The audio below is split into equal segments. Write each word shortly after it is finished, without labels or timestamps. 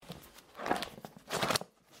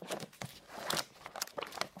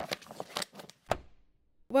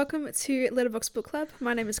Welcome to Letterboxd Book Club.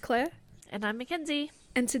 My name is Claire. And I'm Mackenzie.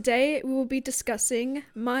 And today we will be discussing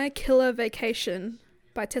My Killer Vacation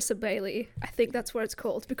by Tessa Bailey. I think that's what it's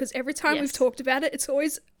called, because every time we've talked about it, it's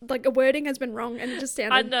always like a wording has been wrong and it just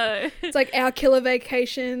sounded... I know. It's like Our Killer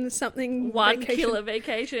Vacation, something... One vacation. killer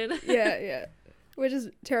vacation. Yeah. We're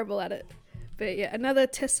just terrible at it. But yeah, another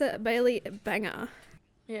Tessa Bailey banger.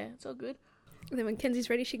 Yeah, it's all good. And then when Kenzie's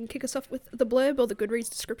ready, she can kick us off with the blurb or the Goodreads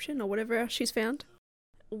description or whatever else she's found.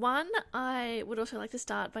 One, I would also like to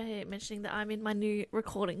start by mentioning that I'm in my new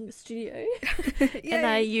recording studio. And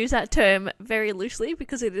I use that term very loosely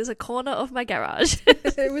because it is a corner of my garage.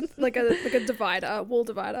 With like a divider, wall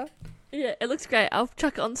divider. Yeah, it looks great. I'll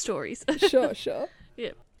chuck it on stories. Sure.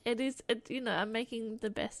 Yeah, it is, I'm making the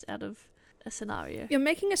best out of a scenario. You're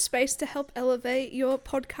making a space to help elevate your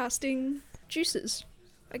podcasting juices.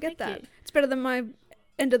 I get that. It's better than my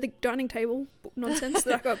end of the dining table nonsense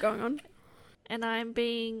that I got going on. And I'm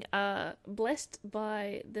being blessed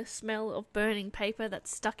by the smell of burning paper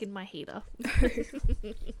that's stuck in my heater.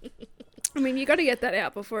 I mean, you got to get that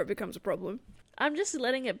out before it becomes a problem. I'm just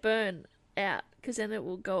letting it burn out because then it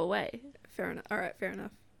will go away. Fair enough. All right, fair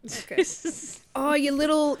enough. Okay. Oh, your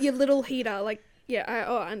little heater, like I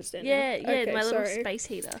understand. Yeah, okay, my little space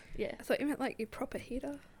heater. Yeah. I thought you meant like your proper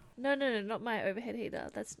heater. No, not my overhead heater.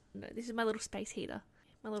 This is my little space heater.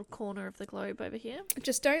 My little corner of the globe over here.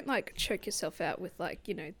 Just don't like choke yourself out with like,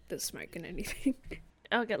 the smoke and anything.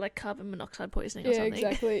 I'll get like carbon monoxide poisoning or something.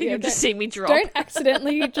 Exactly. You'll just see me drop. Don't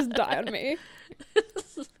accidentally just die on me.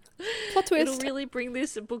 Plot twist. It'll really bring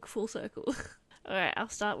this book full circle. Alright, I'll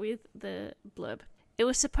start with the blurb. It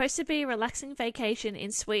was supposed to be a relaxing vacation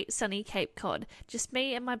in sweet, sunny Cape Cod, just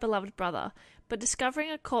me and my beloved brother. But discovering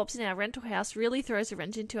a corpse in our rental house really throws a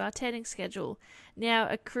wrench into our tanning schedule. Now,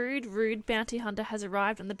 a crude, rude bounty hunter has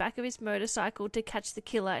arrived on the back of his motorcycle to catch the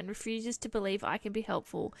killer and refuses to believe I can be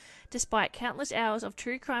helpful, despite countless hours of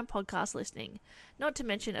true crime podcast listening. Not to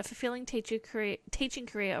mention a fulfilling teaching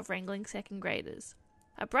career of wrangling second graders.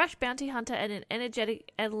 A brash bounty hunter and an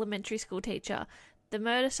energetic elementary school teacher. The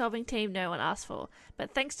murder-solving team no one asked for.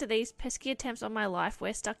 But thanks to these pesky attempts on my life,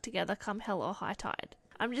 we're stuck together come hell or high tide.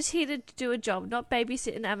 I'm just here to do a job, not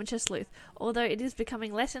babysit an amateur sleuth, although it is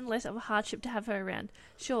becoming less and less of a hardship to have her around.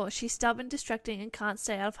 Sure, she's stubborn, distracting, and can't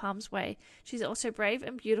stay out of harm's way. She's also brave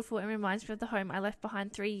and beautiful and reminds me of the home I left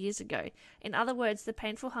behind 3 years ago. In other words, the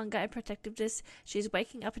painful hunger and protectiveness she's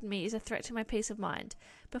waking up in me is a threat to my peace of mind.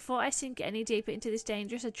 Before I sink any deeper into this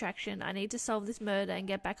dangerous attraction, I need to solve this murder and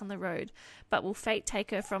get back on the road. But will fate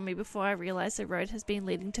take her from me before I realise the road has been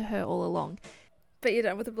leading to her all along? But you're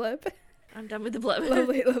done with the blurb? I'm done with the blurb.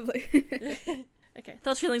 Lovely. Okay,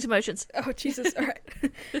 thoughts, feelings, emotions. Oh, Jesus, all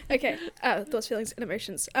right. Okay, thoughts, feelings, and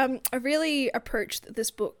emotions. I really approached this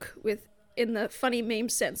book in the funny meme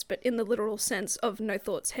sense, but in the literal sense of no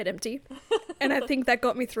thoughts, head empty. And I think that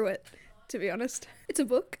got me through it, to be honest. It's a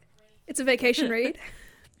book. It's a vacation read.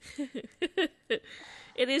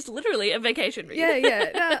 It is literally a vacation read.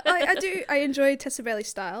 Yeah. No, I enjoy Tessa Bailey's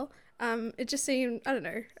style. It just seemed, I don't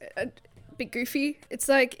know, a bit goofy. It's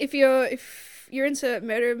like if you're into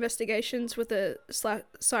murder investigations with a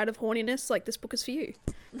side of horniness, like this book is for you.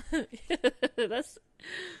 That's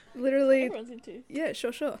literally everyone's into. Yeah,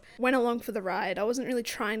 sure. Went along for the ride. I wasn't really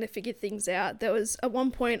trying to figure things out. There was at one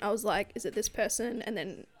point I was like, is it this person? And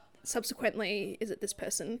then subsequently, is it this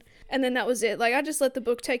person? And then that was it. Like, I just let the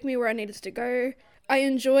book take me where I needed to go. I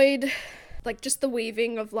enjoyed like just the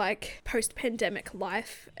weaving of like post-pandemic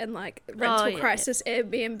life and like rental crisis,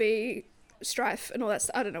 Airbnb strife and all that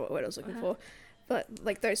stuff. I don't know what word I was looking for, but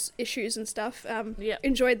like those issues and stuff.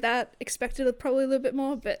 Enjoyed that. Expected probably a little bit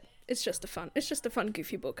more, but it's just a fun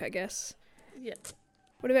goofy book, I guess. Yeah.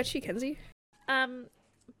 What about you, Kenzie?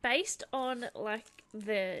 Based on like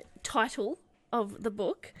the title of the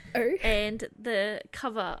book and the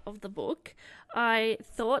cover of the book, I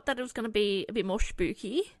thought that it was going to be a bit more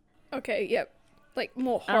spooky. Okay, yep. Like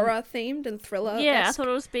more horror themed and thriller. Yeah, I thought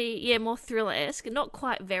it was more thriller-esque. Not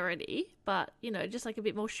quite Verity, but just like a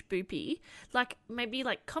bit more spoopy. Like maybe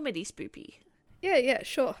like comedy spoopy. Yeah,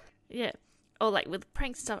 sure. Yeah. Or like with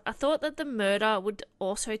prank stuff. I thought that the murder would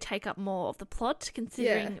also take up more of the plot,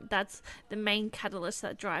 considering that's the main catalyst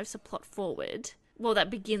that drives the plot forward. Well, that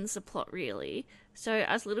begins the plot, really. So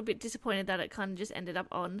I was a little bit disappointed that it kind of just ended up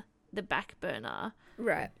on the back burner.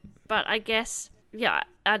 Right. But I guess,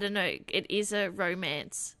 I don't know. It is a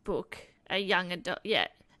romance book. A young adult,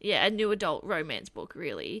 a new adult romance book,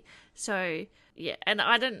 really. So, and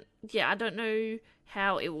I don't know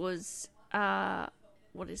how it was,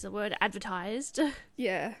 what is the word, advertised.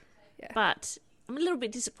 Yeah. But I'm a little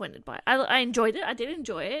bit disappointed by it. I enjoyed it. I did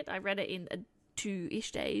enjoy it. I read it in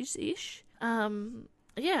 2-ish days-ish.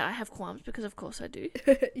 Yeah, I have qualms because of course I do.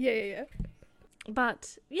 Yeah.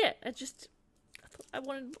 But yeah, I thought I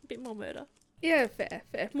wanted a bit more murder. Yeah, fair.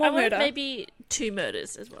 More I wanted murder. maybe 2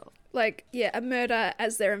 murders as well. Like, yeah, a murder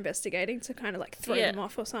as they're investigating to kind of like throw Yeah. them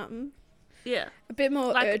off or something. Yeah. A bit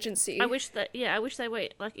more Like, urgency. I wish they were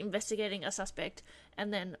like investigating a suspect,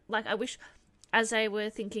 and then like I wish, as they were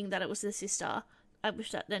thinking that it was the sister, I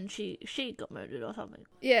wish that then she got murdered or something.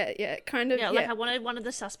 Yeah, kind of. Yeah, like I wanted one of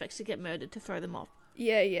the suspects to get murdered to throw them off.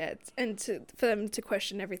 Yeah, and for them to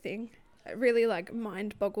question everything, really like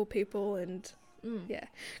mind boggle people and yeah,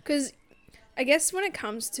 because I guess when it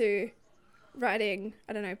comes to writing,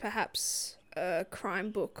 I don't know, perhaps a crime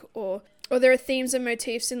book or there are themes and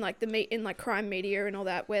motifs in like in like crime media and all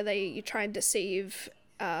that where you try and deceive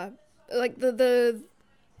like the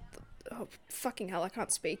oh, fucking hell, I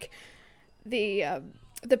can't speak. The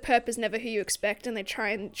perp is never who you expect, and they try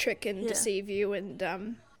and trick and deceive you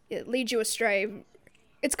and lead you astray.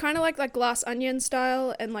 It's kind of like Glass Onion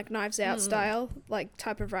style and like Knives Out style like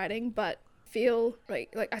type of writing, but feel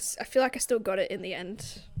like I feel like I still got it in the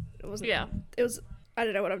end. It wasn't. Yeah. It was. I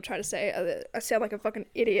don't know what I'm trying to say. I sound like a fucking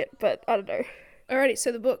idiot, but I don't know. Alrighty,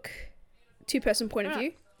 so the book, 2-person point of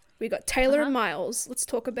view. We got Taylor and Miles. Let's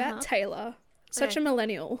talk about Taylor. Such a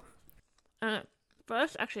millennial.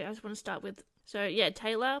 First, actually, I just want to start with... So, yeah,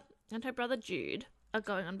 Taylor and her brother Jude are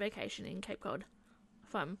going on vacation in Cape Cod.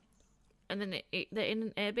 Fun. And then they're in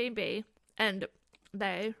an Airbnb, and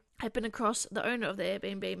they happen across the owner of the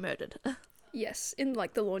Airbnb murdered. Yes, in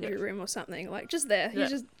like the laundry room or something. Like, just there. He's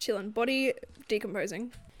just chilling. Body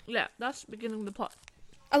decomposing. Yeah, that's the beginning of the plot.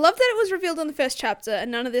 I love that it was revealed in the first chapter,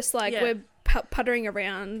 and none of this, like, we're puttering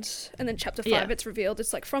around, and then chapter 5 it's revealed.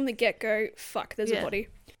 It's like, from the get-go, fuck, there's a body.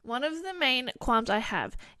 One of the main qualms I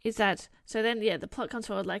have is that, so then, the plot comes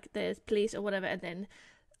forward, like, there's police or whatever, and then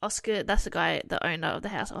Oscar, that's the guy, the owner of the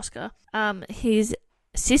house, Oscar, his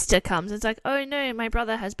sister comes and it's like, oh no, my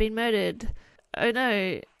brother has been murdered. Oh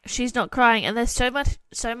no, she's not crying. And there's so much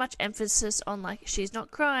emphasis on, like, she's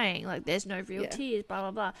not crying, like, there's no real tears, blah,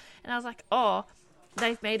 blah, blah. And I was like, oh,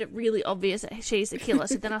 they've made it really obvious that she's the killer.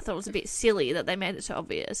 So then I thought it was a bit silly that they made it so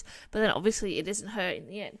obvious. But then obviously it isn't her in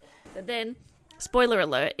the end. But then, spoiler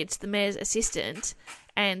alert, it's the mayor's assistant.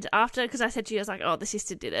 And after, because I said to you, I was like, oh, the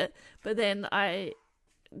sister did it. But then I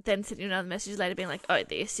sent you another message later being like, oh,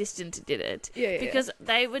 the assistant did it. Because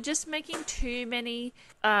they were just making too many,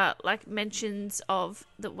 like, mentions of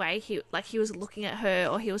the way he was looking at her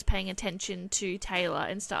or he was paying attention to Taylor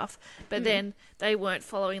and stuff. But then they weren't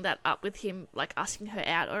following that up with him, like, asking her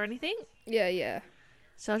out or anything. Yeah.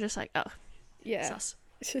 So I was just like, oh, sus.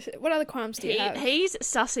 What other crimes do you have? He's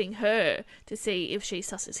sussing her to see if she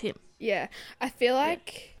susses him. Yeah. I feel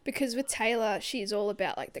like because with Taylor, she's all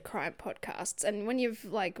about like the crime podcasts. And when you've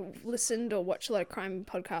like listened or watched a lot of crime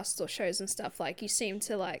podcasts or shows and stuff, like you seem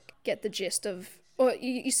to like get the gist of, or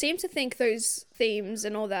you seem to think those themes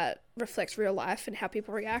and all that reflects real life and how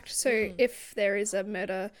people react. So if there is a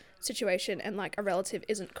murder situation and like a relative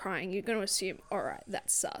isn't crying, you're going to assume, all right,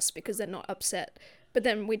 that's sus because they're not upset. But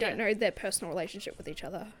then we don't know their personal relationship with each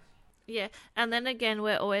other. Yeah, and then again,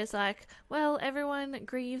 we're always like, well, everyone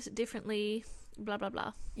grieves differently, blah, blah,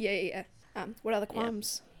 blah. Yeah. What other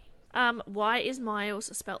qualms? Why is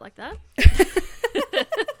Miles spelt like that?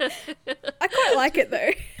 I quite like it,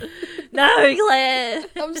 though. No, Claire!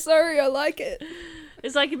 I'm sorry, I like it.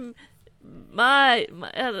 It's like I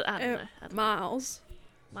don't know. Miles.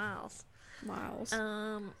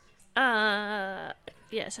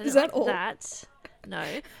 Yeah, so is that all? That. No.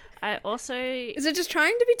 I also... Is it just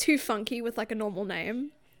trying to be too funky with, like, a normal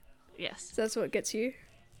name? Yes. So that's what gets you?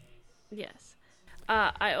 Yes.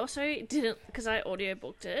 I also didn't... Because I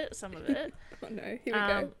audiobooked it, some of it. Oh, no. Here we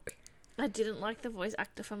go. I didn't like the voice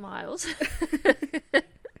actor for Miles. What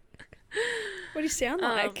do you sound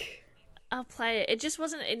like? I'll play it. It just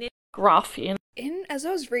wasn't gruff, you know? As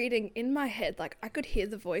I was reading, in my head, like, I could hear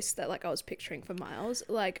the voice that, like, I was picturing for Miles.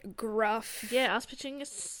 Like, gruff. Yeah, I was picturing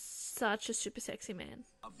such a super sexy man.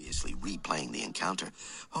 Obviously replaying the encounter.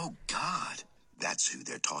 Oh, God. That's who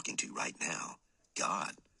they're talking to right now.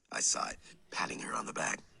 God, I sighed, patting her on the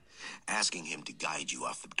back, asking him to guide you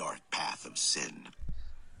off the dark path of sin.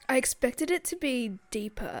 I expected it to be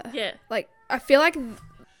deeper. Yeah. Like, I feel like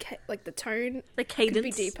the tone the cadence could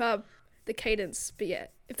be deeper. The cadence, but yeah.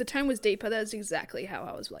 If the tone was deeper, that's exactly how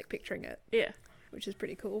I was, like, picturing it. Yeah. Which is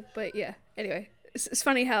pretty cool. But yeah, anyway. It's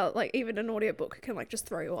funny how, like, even an audiobook can, like, just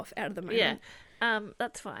throw you off out of the moment. Yeah,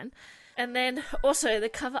 that's fine. And then, also, the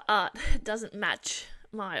cover art doesn't match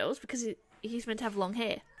Miles because he's meant to have long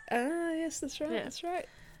hair. Yes, that's right, that's right.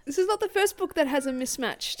 This is not the first book that has a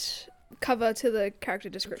mismatched cover to the character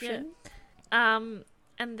description. Yeah.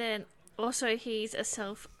 And then, Also, he's a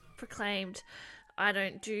self-proclaimed, I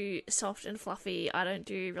don't do soft and fluffy, I don't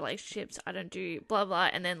do relationships, I don't do blah blah,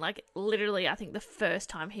 and then like literally I think the first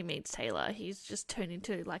time he meets Taylor, he's just turned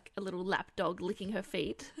into like a little lap dog licking her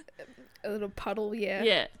feet. A little puddle, yeah.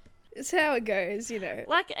 Yeah. It's how it goes, you know.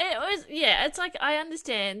 Like, it was, yeah, it's like, I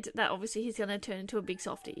understand that obviously he's going to turn into a big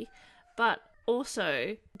softie, but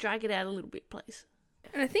also drag it out a little bit, please.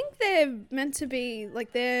 And I think they're meant to be,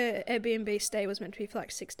 like, their Airbnb stay was meant to be for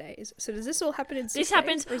like 6 days. So does this all happen in 6 days? This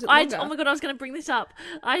happens, or is it oh longer? my god, I was going to bring this up.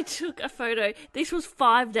 I took a photo. This was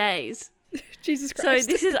 5 days. Jesus Christ.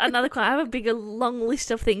 So this is another I have a bigger, long list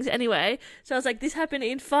of things anyway. So I was like, this happened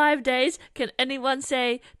in 5 days. Can anyone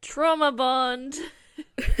say trauma bond?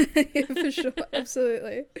 Yeah, for sure,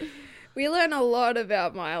 absolutely. We learn a lot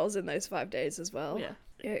about Miles in those 5 days as well.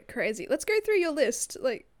 Yeah, crazy. Let's go through your list.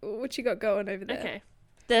 Like, what you got going over there? Okay.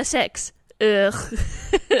 The sex. Ugh.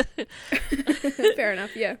 Fair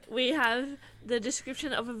enough, yeah. We have the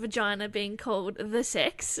description of a vagina being called the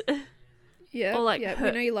sex. Yeah, Or like yeah, her,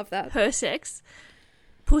 we know you love that. her sex.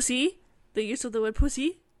 Pussy. The use of the word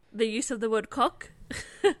pussy. The use of the word cock.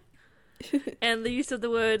 And the use of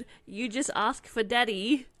the word, you just ask for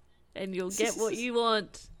daddy and you'll get what you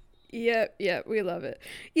want. Yeah, we love it.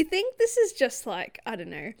 You think this is just like, I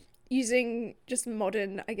don't know, using just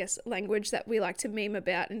modern, I guess, language that we like to meme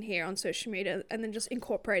about and hear on social media and then just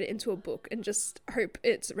incorporate it into a book and just hope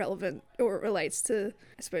it's relevant or it relates to,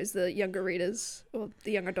 I suppose, the younger readers or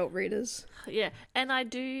the young adult readers. Yeah, and I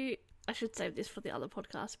should save this for the other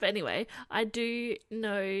podcast, but anyway, I do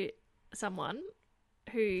know someone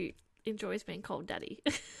who enjoys being called daddy.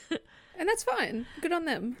 And that's fine. Good on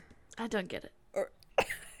them. I don't get it.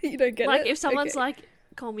 You don't get it? Like, if someone's Okay. like,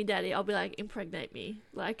 call me daddy, I'll be like, impregnate me.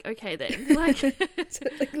 Like, okay then. Like, So,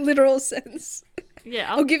 like, literal sense.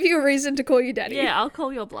 yeah, I'll give you a reason to call you daddy. yeah, I'll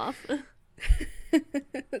call your bluff.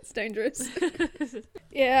 That's dangerous.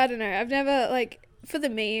 Yeah, I don't know. I've never, like, for the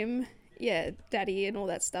meme, yeah, daddy and all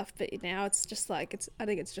that stuff, but now it's just like, I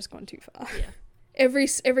think it's just gone too far. Yeah.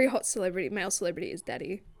 Every hot celebrity, male celebrity is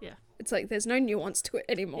daddy. Yeah. It's like, there's no nuance to it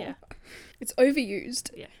anymore. Yeah. It's overused.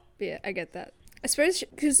 Yeah. But yeah, I get that. I suppose,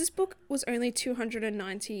 because this book was only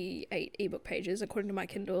 298 ebook pages, according to my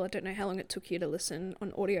Kindle. I don't know how long it took you to listen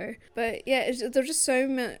on audio. But yeah, there's just so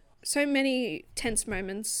many tense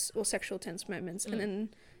moments, or sexual tense moments, and then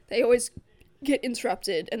they always get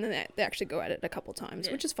interrupted, and then they actually go at it a couple times,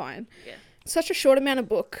 which is fine. Yeah. Such a short amount of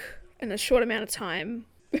book, and a short amount of time,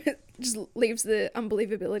 just leaves the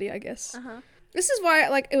unbelievability, I guess. Uh-huh. This is why,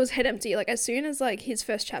 like, it was head empty. Like, as soon as, like, his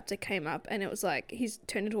first chapter came up and it was, like, he's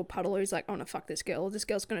turned into a puddle, he's like, I want to fuck this girl. This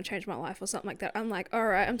girl's going to change my life or something like that. I'm like, all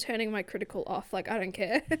right, I'm turning my critical off. Like, I don't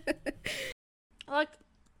care. Like,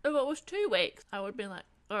 if it was 2 weeks, I would have been like,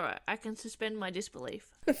 all right, I can suspend my disbelief.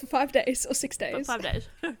 For 5 days or 6 days. For 5 days.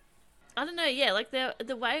 I don't know, yeah, like,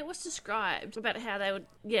 the way it was described about how they would,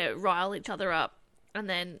 rile each other up and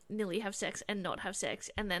then nearly have sex and not have sex,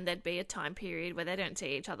 and then there'd be a time period where they don't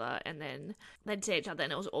see each other, and then they'd see each other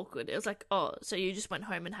and it was awkward. It was like, oh, so you just went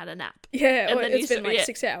home and had a nap. Yeah, And well, then it's you been, said, like,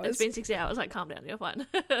 6 hours. It's been 6 hours, like, calm down, you're fine.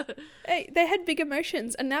 Hey, they had big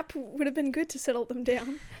emotions. A nap would have been good to settle them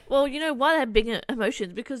down. Well, you know why they had big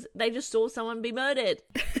emotions? Because they just saw someone be murdered.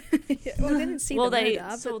 Yeah, well, they didn't see the They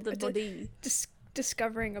murder, saw but the body.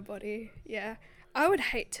 discovering a body, yeah. I would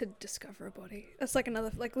hate to discover a body. That's like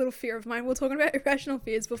another like little fear of mine. We were talking about irrational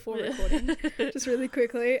fears before recording, just really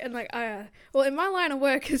quickly. And like, well, in my line of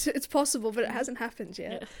work, it's possible, but it hasn't happened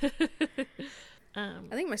yet. I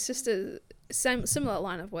think my sister, similar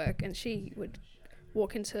line of work, and she would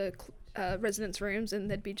walk into residents' rooms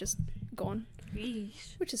and they'd be just gone,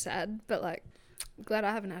 Yeesh. which is sad. But like, glad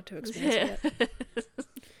I haven't had to experience it yet.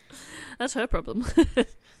 That's her problem.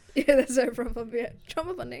 Yeah, that's no problem. Yeah,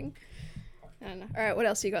 trauma bonding. I don't know. All right, what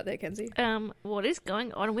else you got there, Kenzie? What is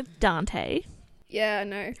going on with Dante? Yeah, I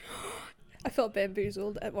know. I felt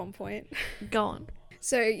bamboozled at one point. Go on.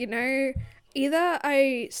 So, you know, either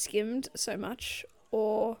I skimmed so much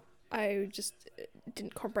or I just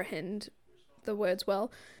didn't comprehend the words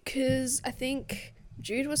well. Because I think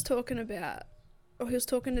Jude was talking about, or he was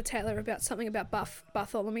talking to Taylor about something about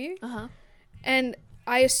Bartholomew. Uh-huh. And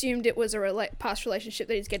I assumed it was a past relationship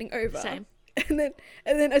that he's getting over. Same. And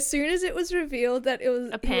then as soon as it was revealed that it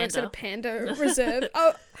was he works at a panda reserve,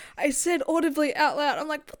 I said audibly out loud, I'm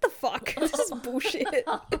like, what the fuck? This is bullshit.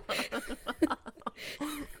 I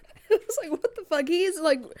was like, what the fuck? He is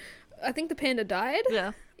like, I think the panda died.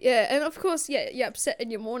 Yeah. Yeah, and of course, yeah, you're upset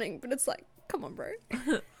in your morning, but it's like, come on, bro.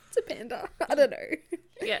 It's a panda. I don't know.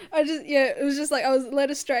 Yeah. It was just like, I was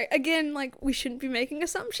led astray. Again, like, we shouldn't be making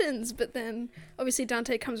assumptions, but then obviously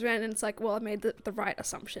Dante comes around and it's like, well, I made the right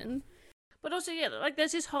assumption. But also, yeah, like,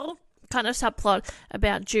 there's this whole kind of subplot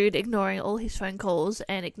about Jude ignoring all his phone calls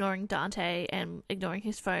and ignoring Dante and ignoring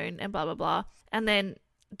his phone and blah, blah, blah. And then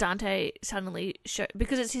Dante suddenly,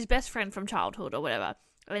 because it's his best friend from childhood or whatever,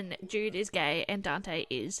 and Jude is gay and Dante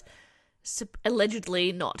is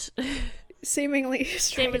allegedly not. Seemingly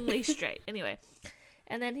straight. Anyway.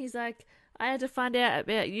 And then he's like, I had to find out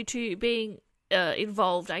about you two being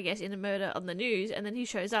involved, I guess, in a murder on the news. And then he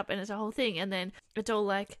shows up and it's a whole thing. And then it's all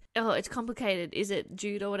like, oh, it's complicated. Is it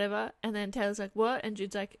Jude or whatever? And then Taylor's like, what? And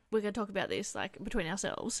Jude's like, we're going to talk about this, like, between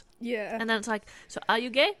ourselves. Yeah. And then it's like, so are you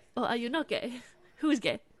gay or are you not gay? Who is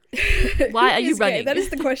gay? Why are you running? Gay? That is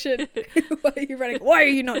the question. Why are you running? Why are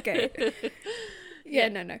you not gay? Yeah,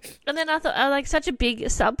 no. And then I thought, like, such a big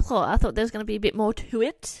subplot. I thought there was going to be a bit more to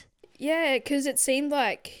it. Yeah, because it seemed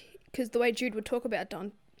like, because the way Jude would talk about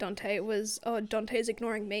Dante was, oh, Dante's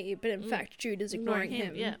ignoring me, but in fact Jude is ignoring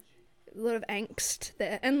him. Yeah. A lot of angst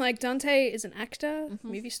there. And like Dante is an actor,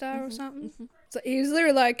 movie star or something. So he was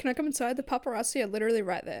literally like, can I come inside? The paparazzi are literally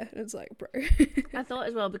right there. And it's like, bro. I thought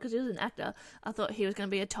as well, because he was an actor, I thought he was going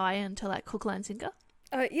to be a tie-in to like Hook, Line, Sinker.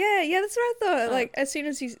 Yeah, that's what I thought. Like, as soon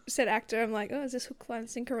as he said actor, I'm like, oh, is this Hook, Line,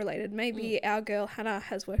 Sinker related? Maybe our girl Hannah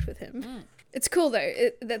has worked with him. It's cool though,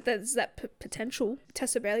 that there's that potential.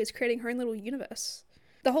 Tessa Bailey is creating her own little universe.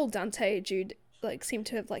 The whole Dante Jude like seemed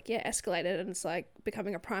to have like escalated, and it's like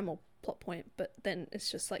becoming a primal plot point, but then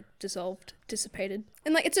it's just like dissolved, dissipated.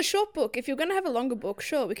 And like it's a short book. If you're gonna have a longer book,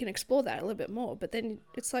 sure, we can explore that a little bit more. But then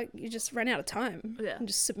it's like you just ran out of time and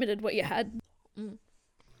just submitted what you had.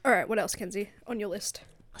 All right, what else, Kenzie, on your list?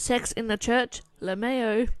 Sex in the church,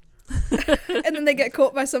 LeMayo. And then they get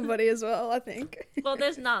caught by somebody as well, I think. Well,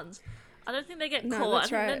 there's nuns. I don't think they get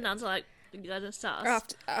caught. I think the nuns are like, you guys are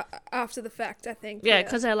sus. After the fact, I think. Yeah,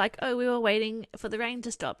 because they're like, oh, we were waiting for the rain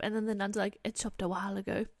to stop. And then the nuns are like, it stopped a while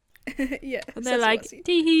ago. Yeah. And they're like,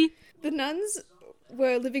 tee-hee. The nuns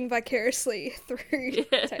were living vicariously through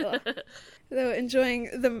Taylor. They were enjoying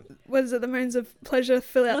the moans of pleasure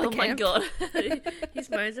fill out the camp. Oh my god. His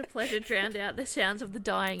moans of pleasure drowned out the sounds of the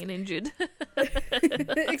dying and injured.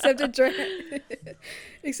 Except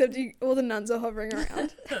all the nuns are hovering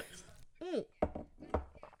around.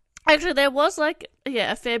 Actually, there was like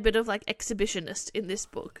a fair bit of like exhibitionist in this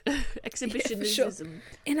book. Exhibitionism. Yeah, sure.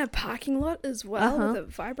 In a parking lot as well with a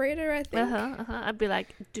vibrator, I think. I'd be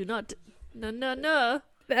like, do not, no.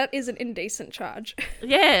 That is an indecent charge.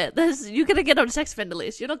 Yeah, you're gonna get on a sex offender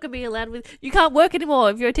list. You're not gonna be allowed with. You can't work anymore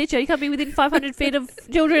if you're a teacher. You can't be within 500 feet of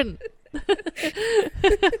children.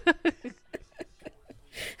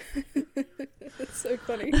 That's so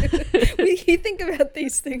funny. You think about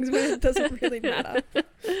these things when it doesn't really matter.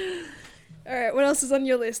 Alright, what else is on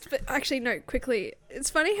your list? But actually, no, quickly. It's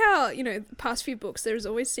funny how, the past few books, there's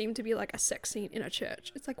always seemed to be like a sex scene in a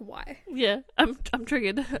church. It's like, why? Yeah, I'm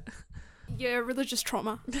triggered. Yeah, religious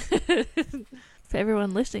trauma. For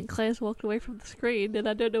everyone listening, Claire's walked away from the screen and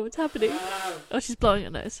I don't know what's happening. Oh, she's blowing her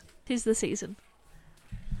nose. 'Tis the season.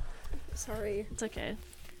 Sorry. It's okay.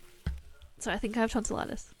 So I think I have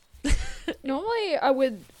tonsillitis. Normally I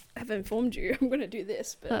would have informed you I'm going to do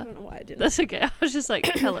this, but I don't know why I didn't. That's okay. I was just like,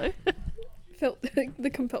 hello. Felt the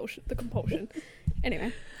compulsion.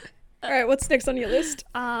 Anyway. Alright, what's next on your list?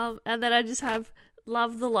 And then I just have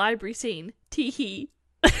love the library scene. Tee-hee.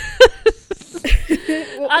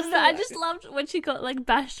 I don't know, I just loved when she got like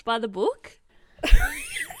bashed by the book.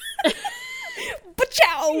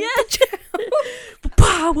 Ba-chow! Yeah.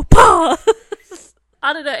 Ba-pow!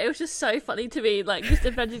 I don't know, it was just so funny to me, like just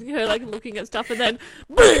imagining her like looking at stuff and then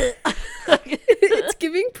it's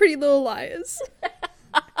giving Pretty Little Liars.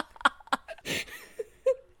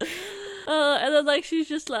 And then like she's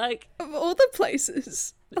just like, of all the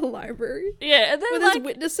places, a library. Yeah, and then where like there's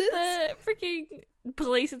witnesses. The freaking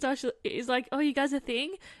police and stuff is like, oh, you guys a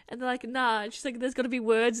thing? And they're like, nah. And she's like, there's got to be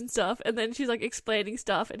words and stuff. And then she's like explaining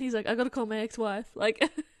stuff, and he's like, I got to call my ex-wife. Like,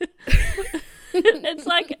 it's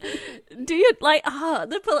like, do you like?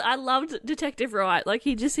 I loved Detective Wright. Like,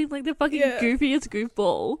 he just seemed like the fucking goofiest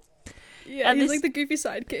goofball. Yeah, and he's like the goofy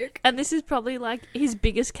sidekick. And this is probably like his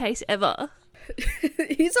biggest case ever.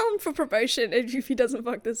 He's on for promotion if he doesn't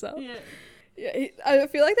fuck this up. Yeah. Yeah, I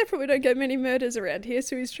feel like they probably don't get many murders around here,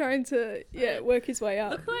 so he's trying to, work his way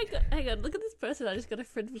up. Hang on, look at this person I just got a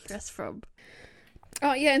friend request from.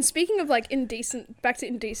 Oh, yeah, and speaking of, like, back to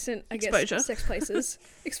indecent, I exposure. Guess, sex places.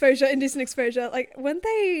 Indecent exposure, like, weren't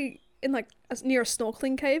they in, like, near a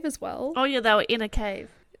snorkeling cave as well? Oh, yeah, they were in a cave.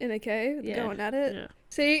 In a cave, going at it. Yeah.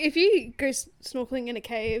 See, if you go snorkeling in a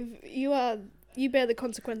cave, you bear the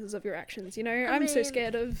consequences of your actions, I'm so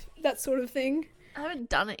scared of that sort of thing. I haven't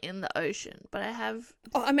done it in the ocean, but I have...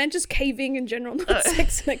 Oh, I meant just caving in general, not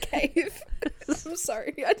sex in a cave. I'm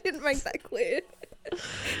sorry, I didn't make that clear.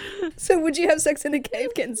 So would you have sex in a cave,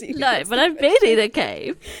 Kenzie? No, but I've been in a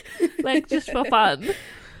cave. Like, just for fun.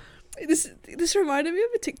 This reminded me of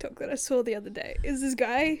a TikTok that I saw the other day. Is this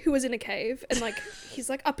guy who was in a cave and like he's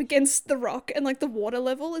like up against the rock and like the water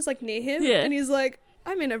level is like near him, and he's like,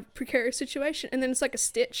 I'm in a precarious situation, and then it's like a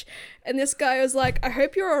stitch, and this guy was like, I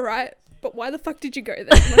hope you're alright, but why the fuck did you go there?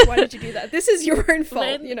 Like, why did you do that? This is your own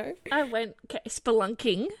fault, you know. I went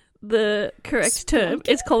spelunking, the correct term.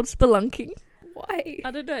 It's called spelunking. Why?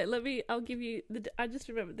 I don't know. I'll give you I just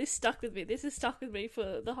remember this stuck with me. This has stuck with me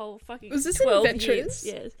for the whole fucking Was this 12 adventurous?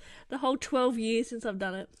 years. Yes. The whole 12 years since I've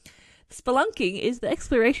done it. Spelunking is the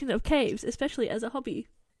exploration of caves, especially as a hobby.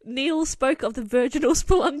 Neil spoke of the virginal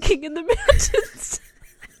spelunking in the mountains.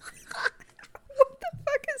 What the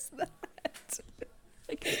fuck is that?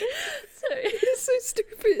 Okay. It's so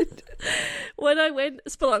stupid. When I went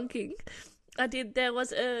spelunking, there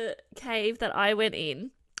was a cave that I went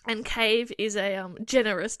in, and cave is a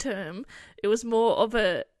generous term. It was more of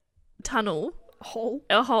a tunnel.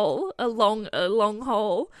 A long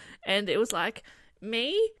hole, and it was like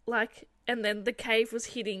me, like, and then the cave was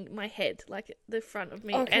hitting my head, like the front of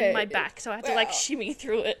me and my back, so I had to like shimmy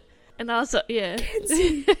through it, and I was like, yeah.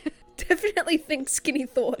 Kenzie, definitely think skinny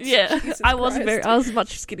thoughts. Yeah, Jesus I Christ. was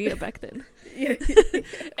much skinnier back then. Yeah.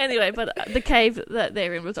 Anyway, but the cave that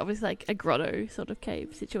they're in was obviously like a grotto sort of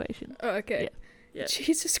cave situation. Oh, okay. Yeah.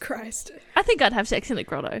 Jesus Christ. I think I'd have sex in a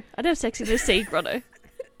grotto. I'd have sex in a sea grotto.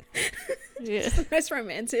 Yeah. It's the most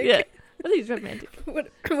romantic. Yeah. I think it's romantic. What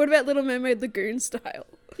about Little Mermaid Lagoon style?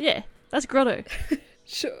 Yeah, that's grotto.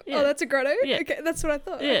 Sure. Yeah. Oh, that's a grotto? Yeah. Okay, that's what I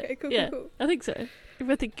thought. Yeah. Okay, cool, Yeah. cool. I think so. If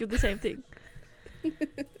I think of the same thing.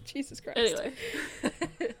 Jesus Christ. Anyway.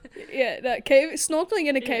 Yeah, no, snorkeling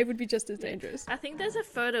in a cave would be just as dangerous. I think there's a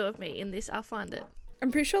photo of me in this. I'll find it.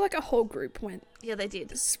 I'm pretty sure like a whole group went Yeah, they did.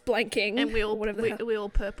 splanking. And we all or whatever the hell. we all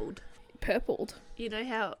purpled. Purpled. You know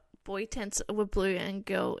how boy tents were blue and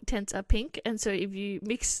girl tents are pink, and so if you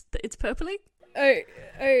mix, it's purpling? Not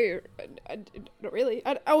really.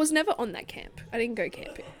 I was never on that camp. I didn't go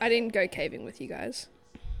camping. I didn't go caving with you guys.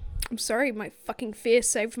 I'm sorry, my fucking fear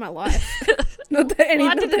saved my life. Not that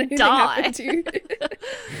anything happened to you.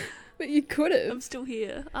 But you could have. I'm still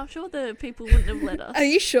here. I'm sure the people wouldn't have let us. Are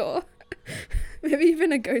you sure? Maybe you've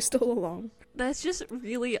been a ghost all along. There's just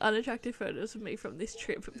really unattractive photos of me from this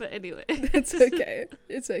trip, but anyway. It's okay.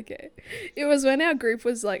 It's okay. It was when our group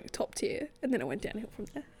was like top tier, and then it went downhill from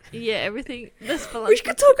there. Yeah, everything. The spelunking. We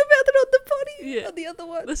could talk about it on the potty. Yeah. On the other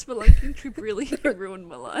one. The spelunking trip really ruined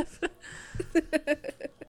my life.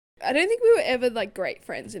 I don't think we were ever like great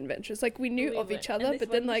friends in Ventures. Like we knew of each other, and this but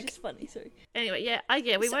one then was like just funny. So anyway,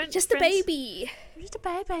 we weren't just friends. a baby. Just a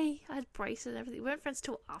baby. I had braces and everything. We weren't friends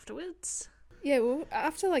till afterwards. Yeah, well,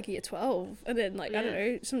 after like year 12, and then like I don't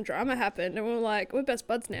know, some drama happened, and we were like, we're best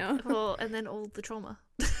buds now. Well, and then all the trauma.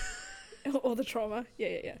 All the trauma.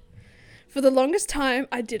 Yeah. For the longest time,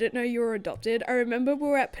 I didn't know you were adopted. I remember we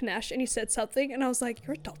were at Panache and you said something, and I was like,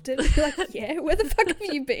 "You're adopted?" And you're like, "Yeah. Where the fuck have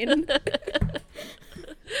you been?" I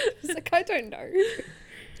was like, "I don't know."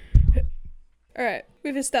 All right,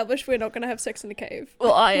 we've established we're not gonna have sex in a cave.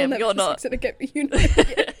 Well, I am. We'll never You're have not. sex in a cave. You know,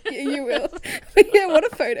 yeah, you will. But yeah, what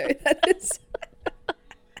a photo that is.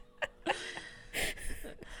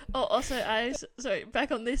 Oh, also, sorry,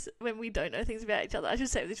 back on this, when we don't know things about each other, I should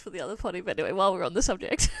save this for the other potty, but anyway, while we're on the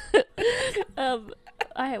subject,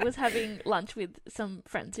 I was having lunch with some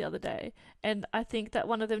friends the other day, and I think that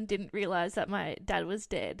one of them didn't realise that my dad was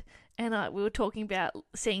dead, and we were talking about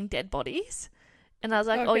seeing dead bodies, and I was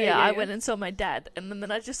like, Okay, oh yeah, yeah, I yeah. went and saw my dad, and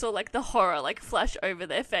then I just saw like the horror like flash over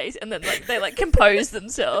their face, and then like they like composed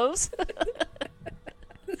themselves.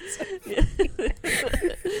 Yeah.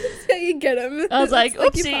 That's how you get them. I was like, your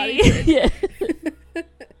oopsie. party trick. Yeah.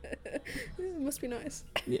 It must be nice.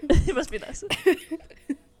 Yeah. It must be nice.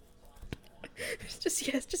 It's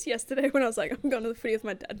just yesterday when I was like, I'm going to the footy with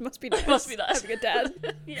my dad. Must be nice. Must be nice. Having a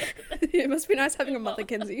dad. Yeah. It must be nice having a mother,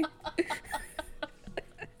 Kenzie.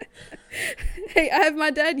 Hey, I have my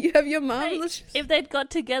dad, you have your mum. Hey, Let's just... if they'd got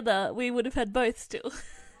together, we would have had both still.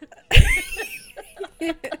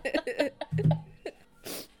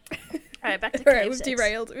 Alright, back to Alright, cave we've sex.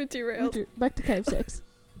 derailed. Back to cave sex.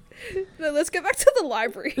 No, let's go back to the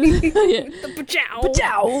library. Yeah. The pachow.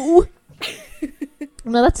 Pachow!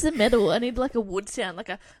 No, that's the metal. I need like a wood sound, like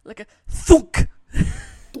a thunk.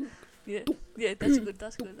 Yeah, that's good.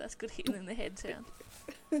 That's good hitting in the head sound.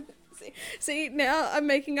 See, now I'm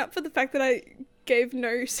making up for the fact that I gave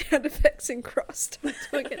no sound effects in Crossed. I'm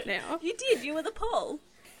doing it now. You did. You were the pole.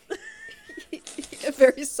 A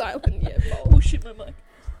very silent bowl. Oh shit, my mic.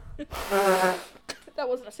 That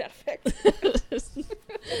wasn't a sound effect.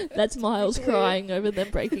 That's Miles crying over them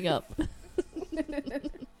breaking up.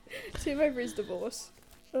 Tip over his divorce.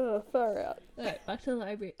 Oh, far out. Alright, back to the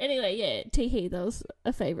library. Anyway, yeah, Teehee, that was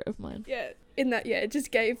a favourite of mine. Yeah, in that, yeah, it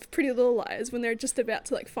just gave Pretty Little Liars when they're just about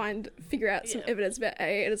to, like, figure out some evidence about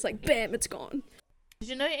A, and it's like, bam, it's gone. Did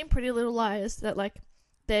you know in Pretty Little Liars that, like,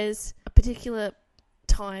 there's a particular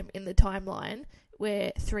time in the timeline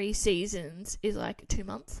where 3 seasons is, like, 2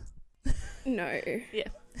 months? No. Yeah.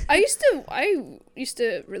 I used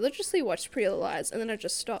to religiously watch Pretty Little Liars, and then I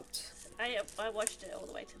just stopped. I watched it all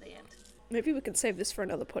the way to the end. Maybe we can save this for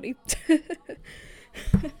another potty.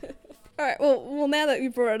 Alright, well, now that you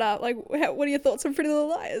brought it up, like, what are your thoughts on Pretty Little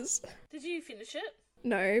Liars? Did you finish it?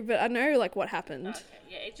 No, but I know, like, what happened. Okay,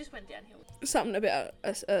 yeah, it just went downhill. Something about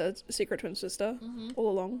a secret twin sister all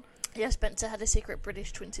along. Yeah, Spencer had a secret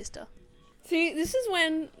British twin sister. See, this is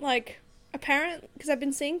when, like, because I've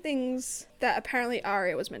been seeing things that apparently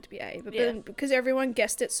Aria was meant to be A, but then because everyone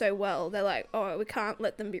guessed it so well, they're like, oh, we can't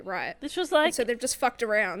let them be right. This was like... And so they've just fucked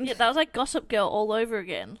around. Yeah, that was like Gossip Girl all over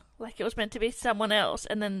again. Like, it was meant to be someone else,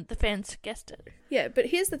 and then the fans guessed it. Yeah, but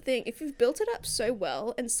here's the thing. If you've built it up so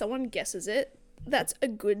well and someone guesses it, that's a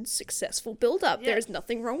good, successful build-up. Yeah. There is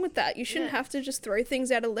nothing wrong with that. You shouldn't have to just throw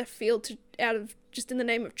things out of left field just in the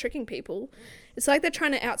name of tricking people. It's like they're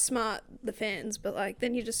trying to outsmart the fans, but, like,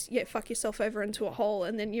 then you just, fuck yourself over into a hole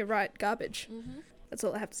and then you write garbage. Mm-hmm. That's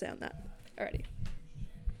all I have to say on that. Alrighty.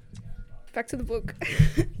 Back to the book.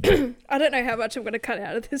 I don't know how much I'm going to cut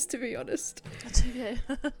out of this, to be honest. That's okay.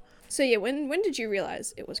 So, yeah, when did you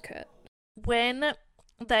realise it was Kurt? When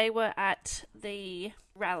they were at the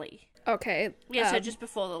rally. Okay. Yeah, so just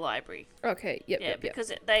before the library. Okay, yep.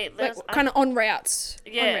 Because kind of en routes.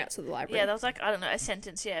 Yeah. En routes to the library. Yeah, there was, like, I don't know, a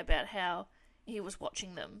sentence, about how he was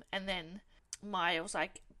watching them, and then Miles,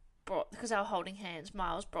 like, because they were holding hands,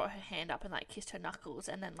 Miles brought her hand up and, like, kissed her knuckles,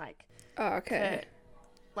 and then, like... Oh, okay. Kurt,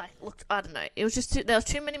 like, looked... I don't know. It was just... there was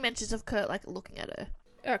too many mentions of Kurt, like, looking at her.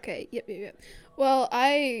 Okay, yep. Well,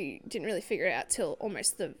 I didn't really figure it out till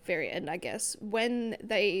almost the very end, I guess, when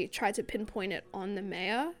they tried to pinpoint it on the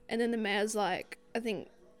mayor, and then the mayor's like, I think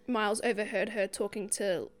Miles overheard her talking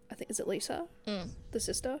to, is it Lisa? The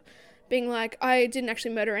sister? Being like, I didn't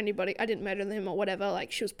actually murder anybody, I didn't murder them or whatever,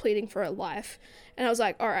 like, she was pleading for her life. And I was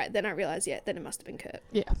like, alright, then I realised, then it must have been Kurt.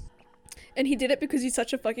 Yeah. And he did it because he's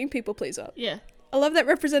such a fucking people pleaser. Yeah. I love that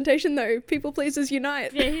representation, though. People pleasers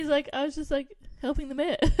unite. Yeah, he's like, I was just, like, helping the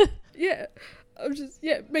mayor. Yeah. I'm just,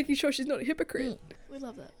 making sure she's not a hypocrite. We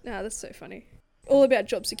love that. Nah, that's so funny. All about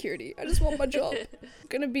job security. I just want my job.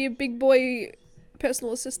 Gonna be a big boy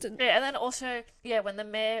personal assistant. Yeah, and then also, when the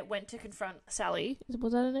mayor went to confront Sally.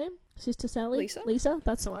 Was that her name? Sister Sally? Lisa?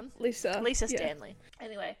 That's the one. Lisa Stanley.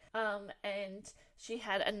 Anyway, and she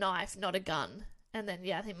had a knife, not a gun. And then,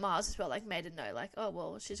 I think Mars as well, like, made a note, like, oh,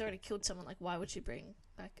 well, she's already killed someone, like, why would she bring,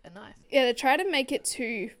 like, a knife? Yeah, they tried to make it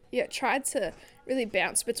tried to really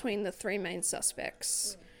bounce between the 3 main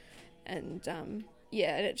suspects. And, and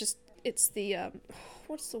it's the,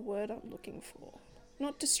 what's the word I'm looking for?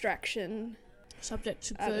 Not distraction. Subject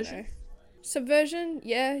subversion. Subversion,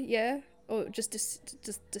 yeah. Or just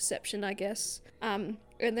deception, I guess. And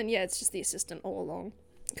then, it's just the assistant all along.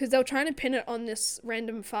 Because they were trying to pin it on this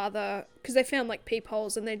random father, because they found, like,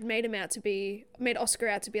 peepholes, and they'd made Oscar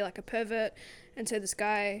out to be, like, a pervert, and so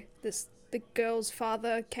the girl's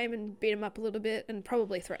father came and beat him up a little bit, and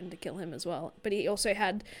probably threatened to kill him as well, but he also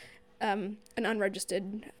had an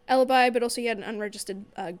unregistered alibi, but also he had an unregistered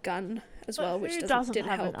gun as well, which didn't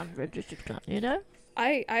help. An unregistered gun, you know?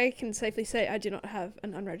 I can safely say I do not have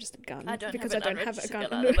an unregistered gun. I don't have a gun.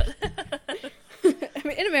 Either, but... I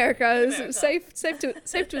mean, in America, it's safe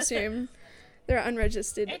to assume there are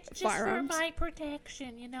unregistered firearms. It's just for my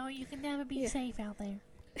protection, you know? You can never be safe out there.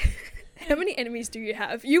 How many enemies do you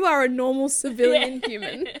have? You are a normal civilian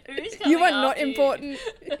human. You are not important.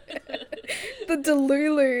 The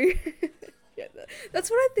Delulu.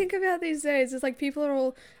 That's what I think about these days. It's like people are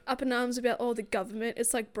all up in arms about, the government.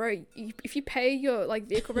 It's like, bro, if you pay your, like,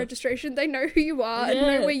 vehicle registration, they know who you are and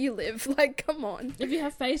know where you live. Like, come on. If you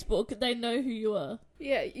have Facebook, they know who you are.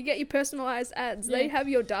 Yeah, you get your personalised ads. They have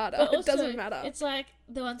your data. Also, it doesn't matter. It's like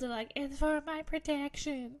the ones that are like, it's for my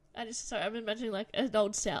protection. I'm imagining, like, an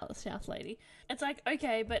old South lady. It's like,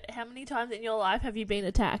 okay, but how many times in your life have you been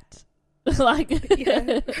attacked? Like,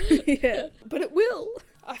 yeah, but it will.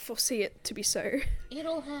 I foresee it to be so.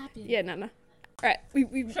 It'll happen. Yeah, no. Alright, we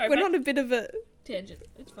went on a bit of a tangent.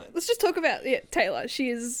 It's fine. Let's just talk about Taylor.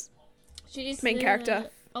 She's main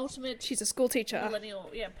character. Ultimate. She's a school teacher.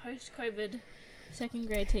 Millennial, post-COVID second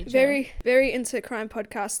grade teacher. Very, very into crime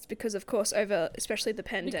podcasts because, of course, especially the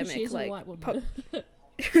pandemic. Because she's a white woman.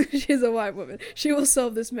 She's a white woman. She will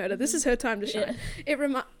solve this murder. This is her time to shine. Yeah.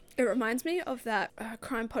 It reminds me of that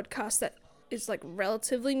crime podcast that is like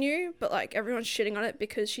relatively new, but like everyone's shitting on it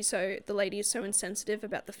because the lady is so insensitive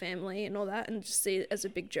about the family and all that, and just see it as a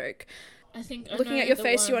big joke. I think looking at your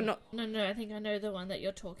face, you are not. No. I think I know the one that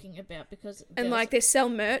you're talking about because and like they sell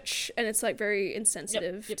merch, and it's like very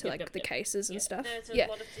insensitive to the cases and stuff. There's a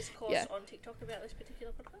lot of discourse on TikTok about this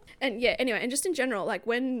particular podcast. And anyway, and just in general, like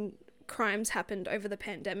when crimes happened over the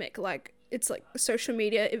pandemic, like it's like social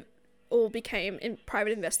media. It all became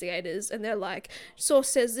private investigators, and they're like, source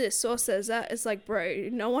says this, source says that. It's like, bro,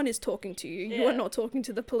 no one is talking to you. You are not talking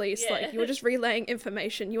to the police. Like, you're just relaying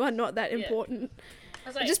information. You are not that important.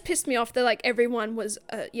 It just pissed me off that like everyone was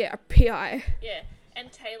a PI. Yeah,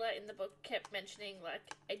 and Taylor in the book kept mentioning like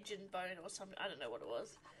a gin bone or something. I don't know what it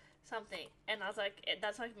was, something. And I was like,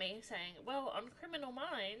 that's like me saying, well, on Criminal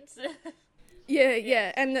Minds.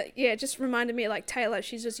 And it just reminded me like Taylor.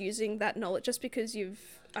 She's just using that knowledge just because you've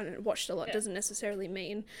watched a lot doesn't necessarily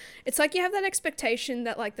mean. It's like you have that expectation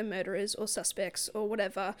that like the murderers or suspects or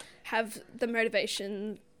whatever have the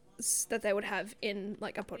motivation that they would have in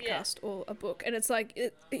like a podcast or a book, and it's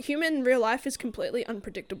like human real life is completely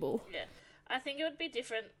unpredictable. I think it would be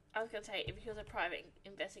different, I was gonna say, if he was a private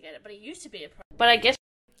investigator, but he used to be but I guess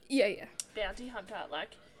bounty hunter,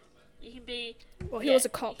 like you can be he was a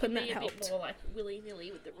cop, and that helped. A bit more like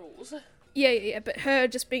willy-nilly with the rules. But her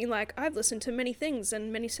just being like, I've listened to many things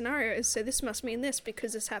and many scenarios, so this must mean this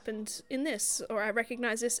because this happened in this, or I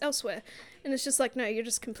recognize this elsewhere. And it's just like, no, you're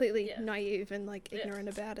just completely naive and like ignorant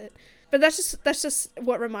about it. But that's just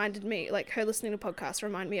what reminded me, like her listening to podcasts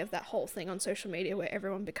reminded me of that whole thing on social media where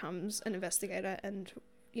everyone becomes an investigator and,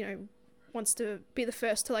 you know, wants to be the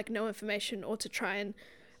first to like know information or to try and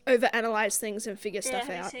overanalyze things and figure stuff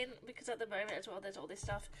out. Have you seen, because at the moment as well, there's all this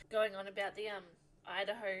stuff going on about the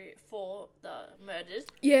Idaho for the murders.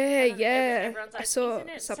 Everyone's like, I saw isn't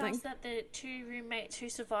it something. Sus that the two roommates who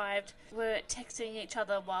survived were texting each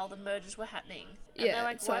other while the murders were happening? And they're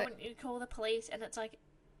like, why wouldn't you call the police? And it's like,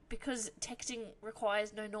 because texting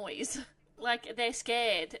requires no noise. Like, they're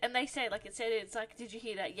scared. And they say, like, it's like, did you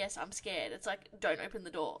hear that? Yes, I'm scared. It's like, don't open the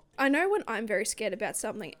door. I know when I'm very scared about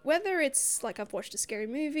something, whether it's, like, I've watched a scary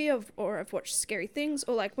movie or I've watched scary things,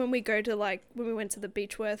 or, like, when we went to the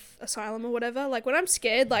Beechworth Asylum or whatever, like, when I'm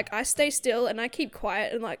scared, like, I stay still and I keep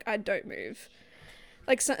quiet and, like, I don't move.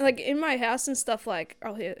 Like, in my house and stuff, like,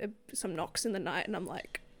 I'll hear some knocks in the night and I'm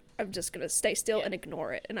like, I'm just gonna stay still and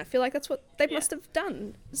ignore it. And I feel like that's what they must have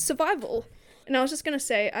done. Survival. And I was just going to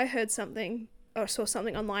say, I heard something or saw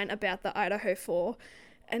something online about the Idaho 4,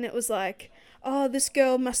 and it was like, oh, this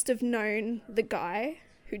girl must have known the guy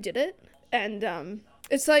who did it. And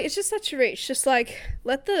it's like, it's just such a reach. Just like,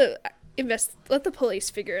 let the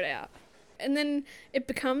police figure it out. And then it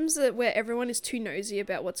becomes where everyone is too nosy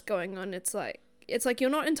about what's going on. It's like you're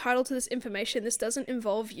not entitled to this information. This doesn't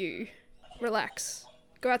involve you. Relax.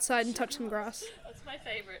 Go outside and touch some grass. That's my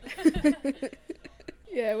favorite.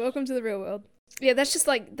 Yeah, welcome to the real world. Yeah, that's just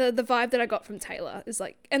like the vibe that I got from Taylor is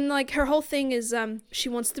like, and like her whole thing is she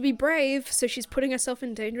wants to be brave, so she's putting herself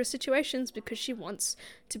in dangerous situations because she wants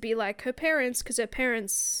to be like her parents, because her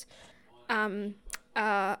parents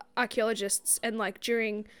are archaeologists, and like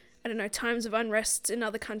during, I don't know, times of unrest in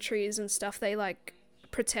other countries and stuff, they like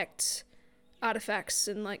protect artifacts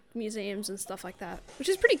and like museums and stuff like that, which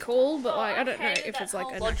is pretty cool, but like I don't know if it's like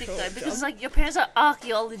a natural job. Because it's like, your parents are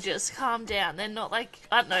archaeologists, calm down, they're not like,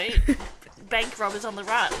 I don't know, bank robbers on the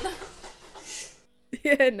run.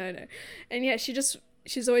 No. And yeah,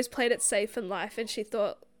 she's always played it safe in life, and she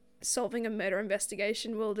thought solving a murder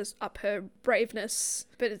investigation will just up her braveness,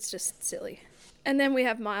 but it's just silly. And then we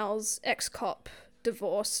have Miles, ex-cop,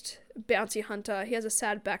 divorced, bounty hunter. He has a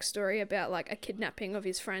sad backstory about like a kidnapping of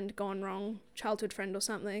his friend gone wrong, childhood friend or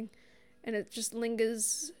something, and it just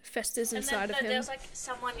festers inside of him. There was like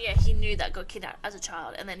someone, he knew that got kidnapped as a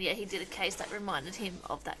child, and then he did a case that reminded him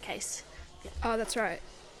of that case. Oh, that's right.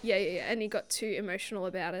 Yeah, and he got too emotional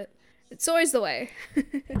about it. It's always the way.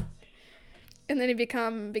 And then he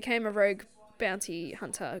became a rogue bounty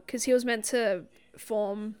hunter because he was meant to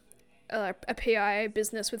form a PI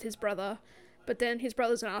business with his brother. But then his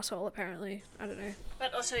brother's an asshole, apparently. I don't know.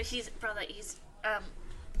 But also his brother is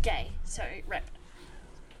gay, so rep.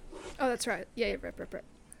 Oh, that's right. Yeah, rep.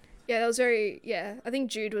 Yeah, that was very... Yeah, I think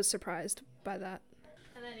Jude was surprised by that.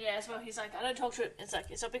 And then, as well, he's like, I don't talk to him. It's like,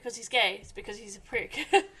 it's not because he's gay, it's because he's a prick.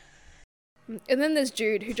 And then there's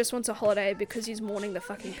Jude, who just wants a holiday because he's mourning the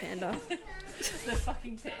fucking panda. The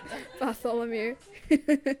fucking panda. Bartholomew.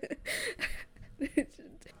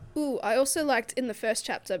 Ooh, I also liked in the first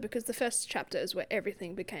chapter, because the first chapter is where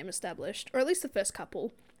everything became established, or at least the first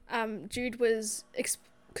couple. Jude was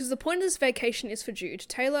because the point of this vacation is for Jude.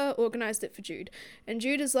 Taylor organised it for Jude. And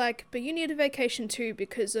Jude is like, but you need a vacation too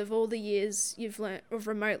because of all the years you've learnt of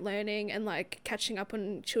remote learning and like catching up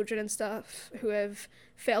on children and stuff who have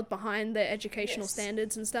failed behind their educational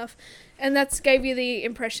standards and stuff. And that's gave you the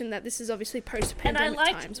impression that this is obviously post-pandemic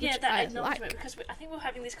times, which I like. Because I think we were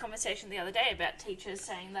having this conversation the other day about teachers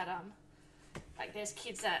saying that like there's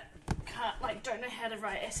kids that can't, like, don't know how to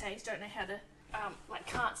write essays, don't know how to like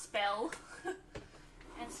can't spell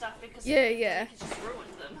and stuff because it just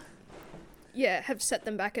ruined them. Yeah, have set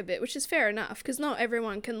them back a bit, which is fair enough, because not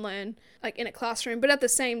everyone can learn like in a classroom, but at the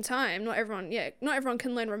same time, not everyone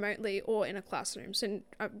can learn remotely or in a classroom. So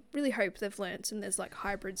I really hope they've learnt and there's like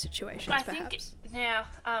hybrid situations. I think now,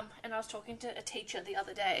 and I was talking to a teacher the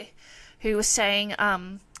other day who was saying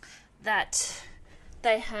that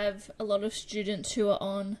they have a lot of students who are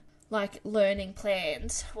on like learning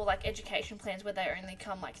plans or like education plans where they only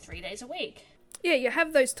come like 3 days a week. Yeah, you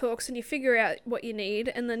have those talks and you figure out what you need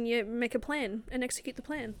and then you make a plan and execute the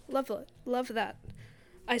plan. Love it. Love that.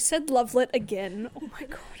 I said lovelet again. Oh my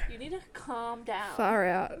god. You need to calm down. Far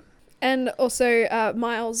out. And also,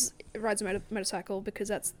 Miles rides a motorcycle because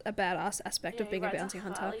that's a badass aspect of being a bounty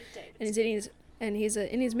hunter. And he's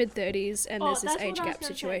in his mid-30s and there's this age gap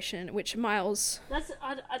situation, which Miles...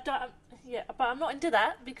 Yeah, but I'm not into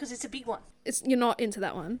that because it's a big one. You're not into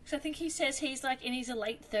that one. So I think he says he's like in his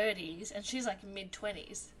late 30s and she's like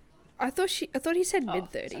mid-20s. I thought he said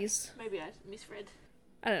mid-30s. Sorry. Maybe I misread.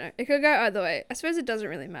 I don't know. It could go either way. I suppose it doesn't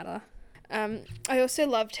really matter. I also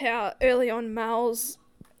loved how early on Miles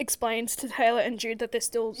explains to Taylor and Jude that they're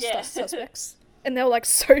still suspects. And they were like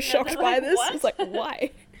so shocked by this. What? It's like,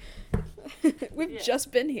 why? We've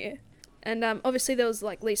just been here. And obviously there was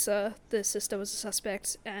like Lisa, the sister, was a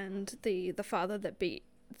suspect, and the father that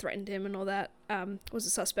threatened him and all that was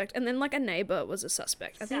a suspect, and then like a neighbour was a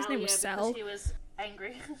suspect. I think his name was Sal. Because he was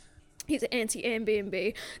angry. He's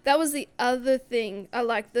anti-Airbnb. That was the other thing. I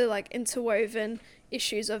like the like interwoven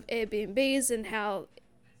issues of Airbnbs and how,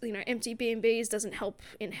 you know, empty B&Bs doesn't help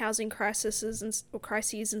in housing crises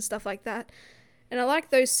and stuff like that. And I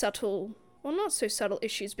like those subtle, well, not so subtle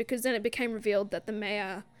issues, because then it became revealed that the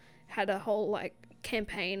mayor had a whole like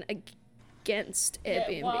campaign against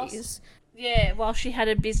Airbnbs. While she had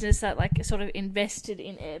a business that like sort of invested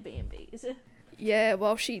in Airbnbs. Yeah,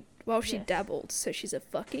 while she dabbled, so she's a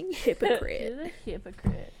fucking hypocrite. She's a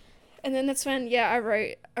hypocrite. And then that's when I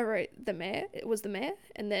wrote the mayor. It was the mayor,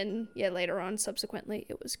 and then later on, subsequently,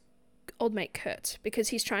 it was old mate Kurt, because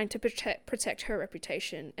he's trying to protect her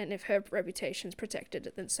reputation, and if her reputation's protected,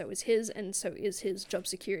 then so is his, and so is his job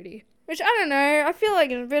security. Which, I don't know, I feel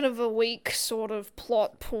like a bit of a weak sort of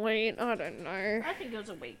plot point. I don't know. I think it was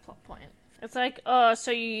a weak plot point. It's like, oh,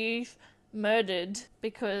 so you've murdered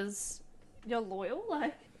because you're loyal,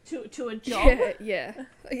 like, to a job? Yeah.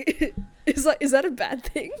 Is that a bad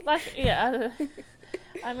thing? Like, yeah.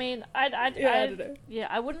 I mean, I don't know. Yeah,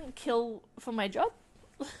 I wouldn't kill for my job.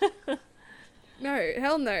 No,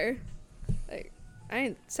 hell no. Like, I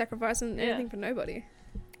ain't sacrificing anything for nobody.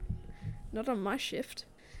 Not on my shift.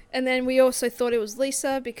 And then we also thought it was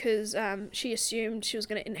Lisa because she assumed she was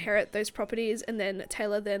going to inherit those properties, and then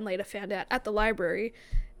Taylor then later found out at the library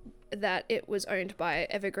that it was owned by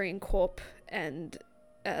Evergreen Corp, and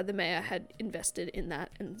the mayor had invested in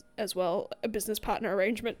that and as well, a business partner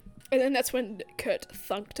arrangement. And then that's when Kurt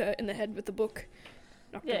thunked her in the head with the book,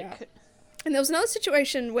 knocked her out. And there was another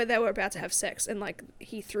situation where they were about to have sex, and like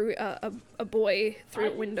he threw a boy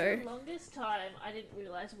through a window. For the longest time, I didn't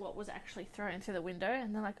realise what was actually thrown through the window,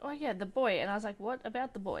 and they're like, "Oh yeah, the boy," and I was like, "What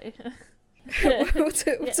about the boy?"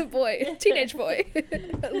 What's a boy? Teenage boy,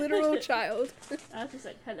 a literal child. I was just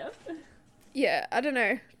like, "Hello." Yeah, I don't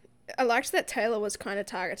know. I liked that Taylor was kind of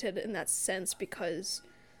targeted in that sense because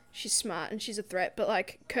she's smart and she's a threat, but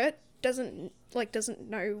like Kurt doesn't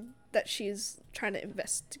know that she's trying to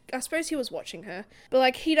invest. I suppose he was watching her, but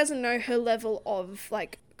like he doesn't know her level of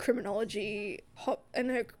like criminology and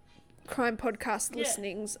her crime podcast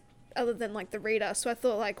listenings other than like the reader. So I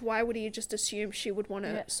thought, like, why would he just assume she would want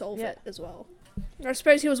to solve it as well? I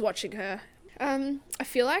suppose he was watching her. I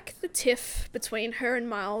feel like the tiff between her and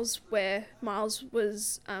Miles, where Miles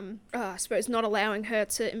was I suppose not allowing her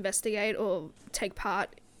to investigate or take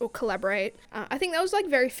part or collaborate, I think that was like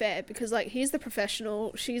very fair, because like he's the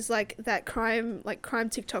professional, she's like that crime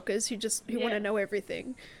TikTokers who want to know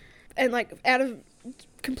everything, and like out of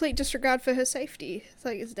complete disregard for her safety. It's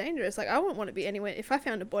like, it's dangerous. Like I wouldn't want to be anywhere. If I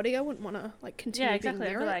found a body, I wouldn't want to like continue being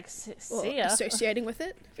near it, like, or see ya. associating with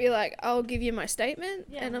it. Be like, I'll give you my statement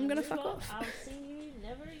and I'm gonna fuck off. I'll see you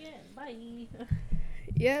never again. Bye.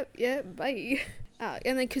 Bye.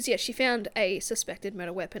 And then, because, she found a suspected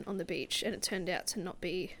murder weapon on the beach, and it turned out to not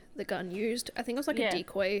be the gun used. I think it was like a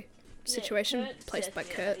decoy situation placed by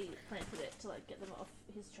Kurt. He planted it to, like, get them off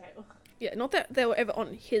his trail. Yeah, not that they were ever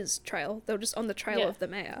on his trail. They were just on the trail of the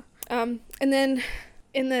mayor. And then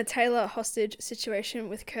in the Taylor hostage situation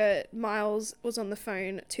with Kurt, Miles was on the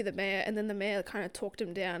phone to the mayor, and then the mayor kind of talked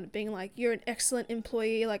him down, being like, "You're an excellent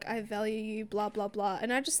employee, like, I value you, blah, blah, blah."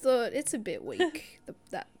 And I just thought, it's a bit weak,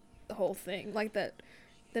 the whole thing. Like,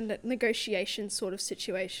 the negotiation sort of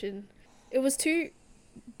situation. It was too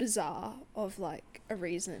bizarre of, like, a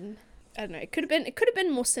reason. I don't know. It could have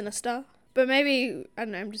been more sinister. But maybe, I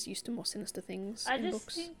don't know, I'm just used to more sinister things in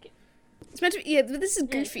books. Think... It's meant to be, but this is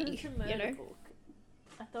goofy, it's a murder book.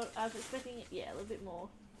 I was expecting it, a little bit more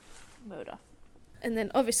murder. And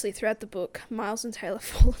then, obviously, throughout the book, Miles and Taylor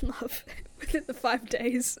fall in love within the 5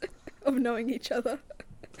 days of knowing each other.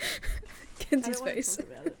 Kenzie's face.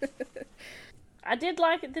 I did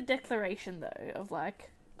like the declaration, though, of,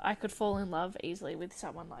 like, I could fall in love easily with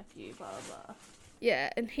someone like you, blah, blah, blah.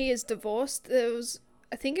 Yeah, and he is divorced.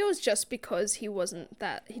 I think it was just because he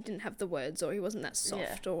didn't have the words, or he wasn't that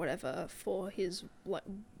soft or whatever for his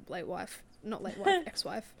late wife. Not late wife,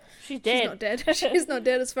 ex-wife. She's dead. She's not dead. She's not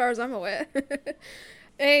dead as far as I'm aware.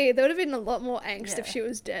 Hey, there would have been a lot more angst if she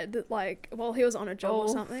was dead, like, while he was on a job or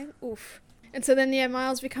something. Oof. And so then,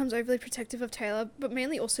 Miles becomes overly protective of Taylor, but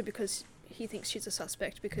mainly also because he thinks she's a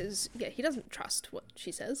suspect, because, he doesn't trust what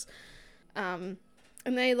she says. And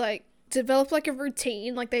they, like, develop, like, a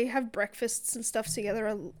routine. Like, they have breakfasts and stuff together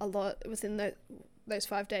a lot within those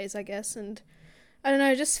 5 days, I guess. And I don't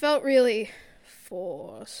know, it just felt really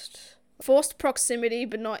forced proximity,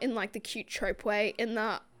 but not in, like, the cute trope way, in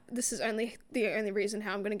that this is the only reason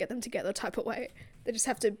how I'm going to get them together type of way. They just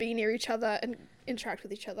have to be near each other and interact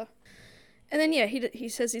with each other. And then, he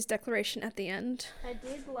says his declaration at the end. I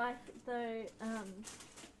did like, though,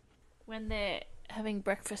 when they're having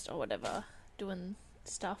breakfast or whatever, doing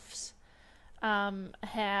stuffs,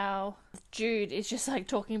 how Jude is just, like,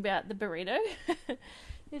 talking about the burrito.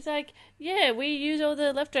 He's like, yeah, we use all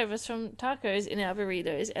the leftovers from tacos in our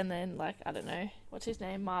burritos, and then, like, I don't know, what's his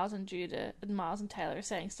name, Miles and Taylor are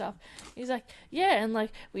saying stuff. He's like, yeah, and,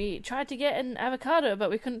 like, we tried to get an avocado, but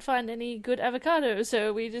we couldn't find any good avocado,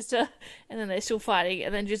 so we just, and then they're still fighting,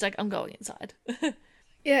 and then Jude's like, I'm going inside.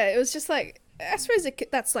 Yeah, it was just like, I suppose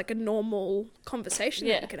that's like a normal conversation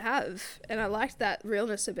that you could have, and I liked that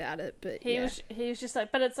realness about it, but he was just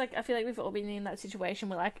like, but it's like, I feel like we've all been in that situation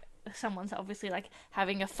where, like, someone's obviously, like,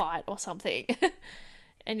 having a fight or something,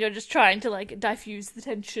 and you're just trying to, like, diffuse the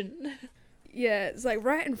tension. Yeah, it's like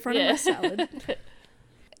right in front of my salad.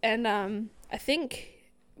 And I think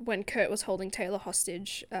when Kurt was holding Taylor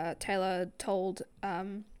hostage, Taylor told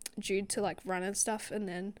Jude to, like, run and stuff, and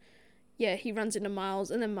then he runs into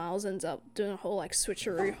Miles, and then Miles ends up doing a whole, like,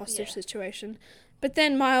 switcheroo hostage situation. But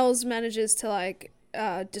then Miles manages to, like,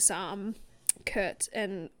 disarm Kurt,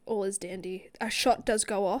 and all is dandy. A shot does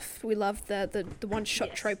go off. We love the one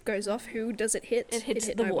shot trope goes off. Who does it hit? It hits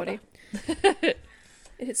hit the nobody. water. It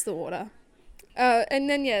hits the water. And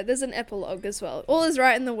then, there's an epilogue as well. All is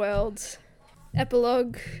right in the world.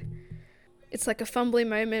 Epilogue. It's like a fumbly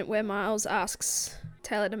moment where Miles asks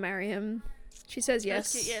Taylor to marry him. She says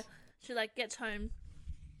yes. That's cute, yeah. She, like, gets home.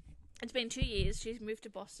 It's been 2 years. She's moved to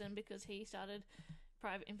Boston because he started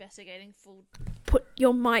private investigating full... Put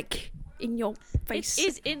your mic in your face. It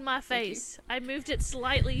is in my face. I moved it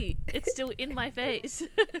slightly. It's still in my face.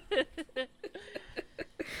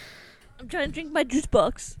 I'm trying to drink my juice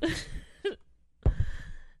box.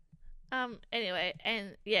 Anyway,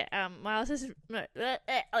 and Miles has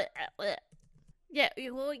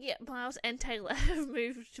Miles and Taylor have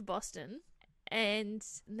moved to Boston, and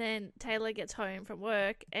then Taylor gets home from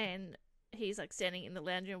work, and he's, like, standing in the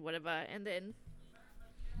lounge room or whatever, and then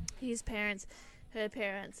her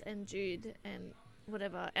parents, and Jude, and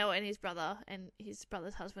whatever, and his brother, and his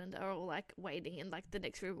brother's husband are all, like, waiting in, like, the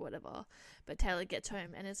next room or whatever, but Taylor gets home,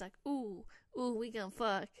 and is like, ooh, we gonna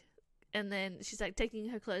fuck, and then she's, like, taking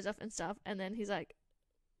her clothes off and stuff, and then he's like,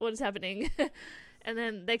 what is happening? And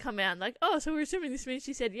then they come out and, like, oh, so we're assuming this means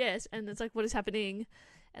she said yes, and it's like, what is happening?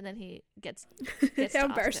 And then he gets how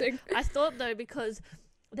embarrassing. I thought, though, because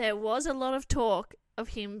there was a lot of talk of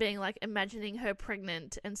him being, like, imagining her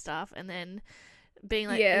pregnant and stuff, and then being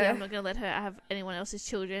like, I'm not gonna let her have anyone else's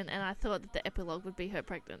children, and I thought that the epilogue would be her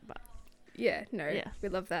pregnant, but we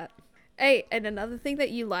love that. Hey, and another thing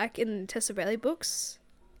that you like in Tessa Bailey books,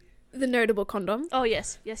 the notable condom. Oh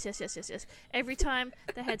yes. Every time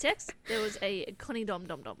they had sex, there was a Connie dom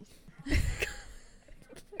dom dom.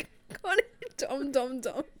 Connie dom dom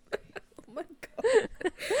dom. Oh my god.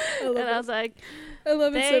 I was like, I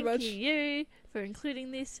love it so much. for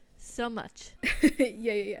including this so much.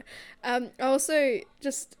 Yeah. Also,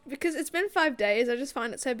 just because it's been 5 days, I just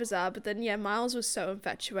find it so bizarre. But then, yeah, Miles was so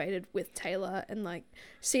infatuated with Taylor and, like,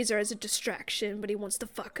 sees her as a distraction, but he wants to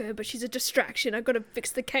fuck her, but she's a distraction. I've got to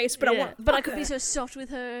fix the case, but I want to But I fuck could her. be so soft with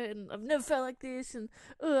her, and I've never felt like this, and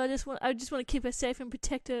I just want to keep her safe and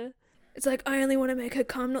protect her. It's like, I only want to make her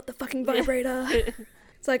come, not the fucking vibrator.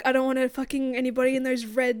 It's like, I don't want her fucking anybody in those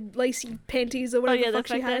red lacy panties or whatever the fuck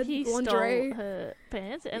she had. That he lingerie. stole her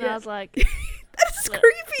pants, and Yeah. I was like, That's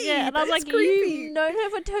creepy. yeah, and I was like, creepy. you've known her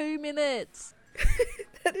for 2 minutes,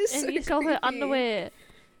 That is and so you stole her creepy. underwear.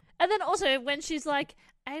 And then also when she's like,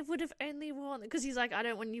 I would have only worn, because he's like, I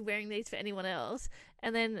don't want you wearing these for anyone else.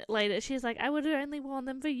 And then later she's like, I would have only worn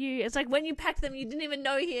them for you. It's like, when you packed them, you didn't even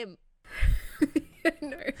know him.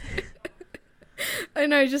 I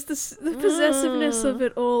know, just the possessiveness of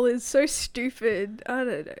it all is so stupid. I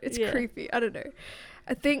don't know. It's creepy. I don't know.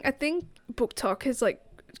 I think Book Talk has, like,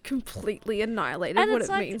 completely annihilated And what it's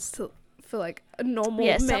it like, means for, like, a normal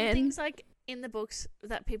yeah, man. some things, like, in the books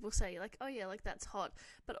that people say, like, oh yeah, like, that's hot.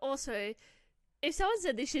 But also, if someone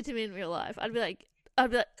said this shit to me in real life, I'd be like,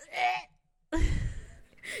 eh.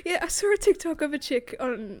 Yeah, I saw a TikTok of a chick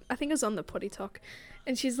on, I think it was on the Potty Talk,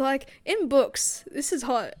 and she's like, in books, this is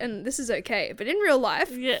hot and this is okay, but in real life,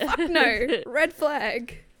 fuck no, red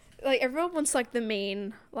flag. Like, everyone wants, like, the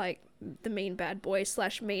mean bad boy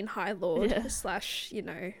 / mean high lord /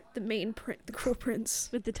 the cruel prince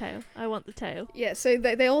With the tail. I want the tail. Yeah, so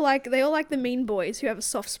they all like the mean boys who have a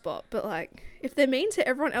soft spot, but, like, if they're mean to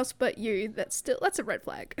everyone else but you, that's a red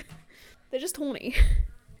flag. They're just horny.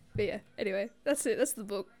 But yeah, anyway, that's it. That's the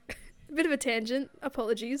book. A bit of a tangent.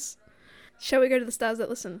 Apologies. Shall we go to the stars that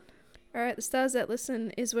listen? Alright, the stars that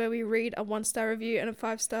listen is where we read a 1-star review and a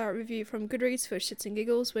 5-star review from Goodreads for shits and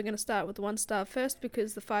giggles. We're going to start with the 1-star first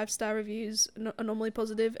because the 5-star reviews are normally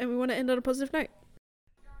positive and we want to end on a positive note.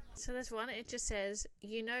 So there's one, it just says,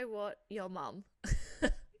 you know what, your mum. I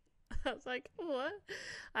was like, what?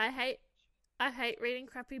 I hate reading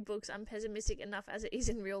crappy books. I'm pessimistic enough as it is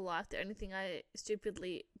in real life. The only thing I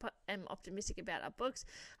stupidly am optimistic about are books.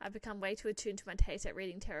 I've become way too attuned to my taste that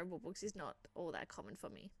reading terrible books is not all that common for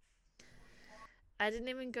me. I didn't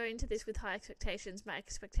even go into this with high expectations. My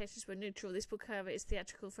expectations were neutral. This book, however, is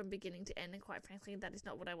theatrical from beginning to end, and quite frankly, that is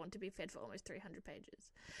not what I want to be fed for almost 300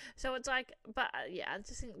 pages. So it's like, but yeah, I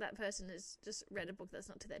just think that person has just read a book that's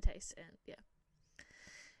not to their taste, and yeah.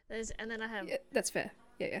 And then I have... Yeah, that's fair.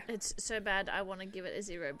 Yeah. It's so bad I want to give it a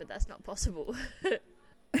 0, but that's not possible.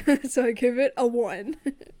 So I give it a 1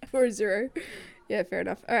 or a 0. Yeah, fair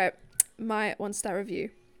enough. Alright, my 1-star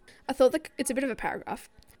review. I thought it's a bit of a paragraph.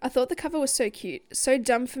 I thought the cover was so cute, so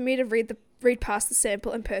dumb for me to read past the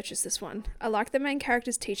sample and purchase this one. I liked the main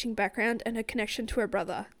character's teaching background and her connection to her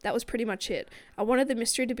brother. That was pretty much it. I wanted the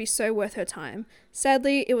mystery to be so worth her time.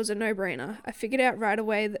 Sadly, it was a no-brainer. I figured out right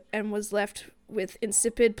away and was left with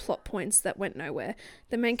insipid plot points that went nowhere.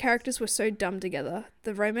 The main characters were so dumb together.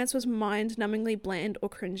 The romance was mind-numbingly bland or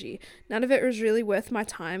cringy. None of it was really worth my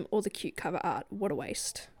time or the cute cover art. What a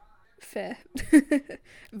waste. Fair.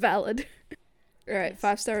 Valid. Alright,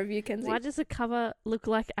 5-star review, Kenzie. Why does the cover look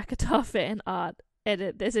like Akatar fan art?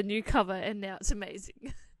 Edit, there's a new cover and now it's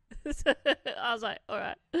amazing. I was like,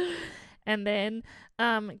 alright. And then,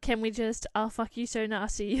 can we just, I'll fuck you so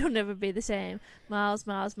nasty, you'll never be the same. Miles.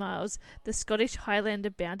 The Scottish Highlander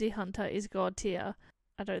bounty hunter is god tier.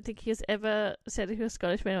 I don't think he has ever said he was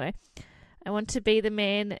Scottish, but anyway. I want to be the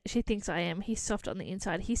man she thinks I am. He's soft on the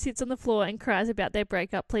inside. He sits on the floor and cries about their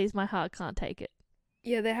breakup. Please, my heart can't take it.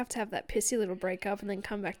 Yeah, they have to have that pissy little breakup and then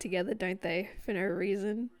come back together, don't they? For no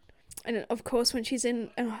reason. And of course, when she's in,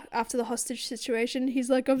 after the hostage situation, he's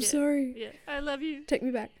like, I'm sorry. Yeah, I love you. Take me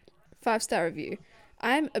back. 5-star review.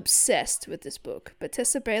 I'm obsessed with this book, but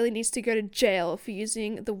Tessa Bailey needs to go to jail for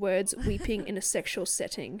using the words weeping in a sexual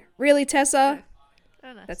setting. Really, Tessa?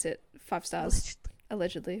 Oh, nice. That's it. 5 stars.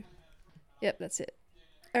 Allegedly. Yep, that's it.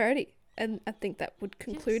 Alrighty. And I think that would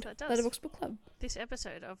conclude Letterboxd Book Club. This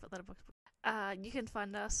episode of Letterboxd Book Club. You can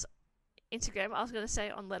find us Instagram. I was going to say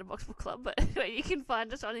on Letterboxd Book Club, but anyway, you can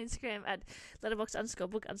find us on Instagram at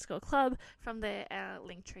letterboxd_book_club. From there, our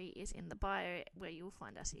link tree is in the bio, where you will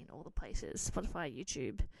find us in all the places: Spotify,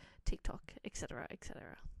 YouTube, TikTok, etc., etc.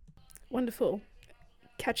 Wonderful.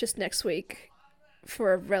 Catch us next week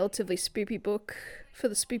for a relatively spoopy book for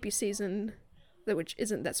the spoopy season, which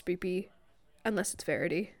isn't that spoopy unless it's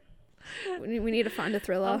Verity. We need to find a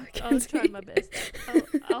thriller. I'll try my best.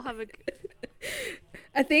 I'll have a...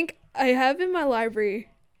 I think I have in my library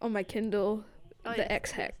on my Kindle the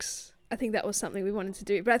X yeah. Hex. I think that was something we wanted to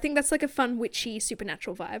do, but I think that's like a fun witchy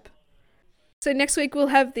supernatural vibe. So next week we'll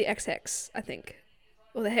have the X Hex, I think.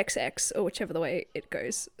 or the hex X, or whichever the way it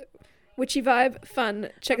goes. Witchy vibe, fun.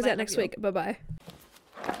 Check us out next week. Bye bye.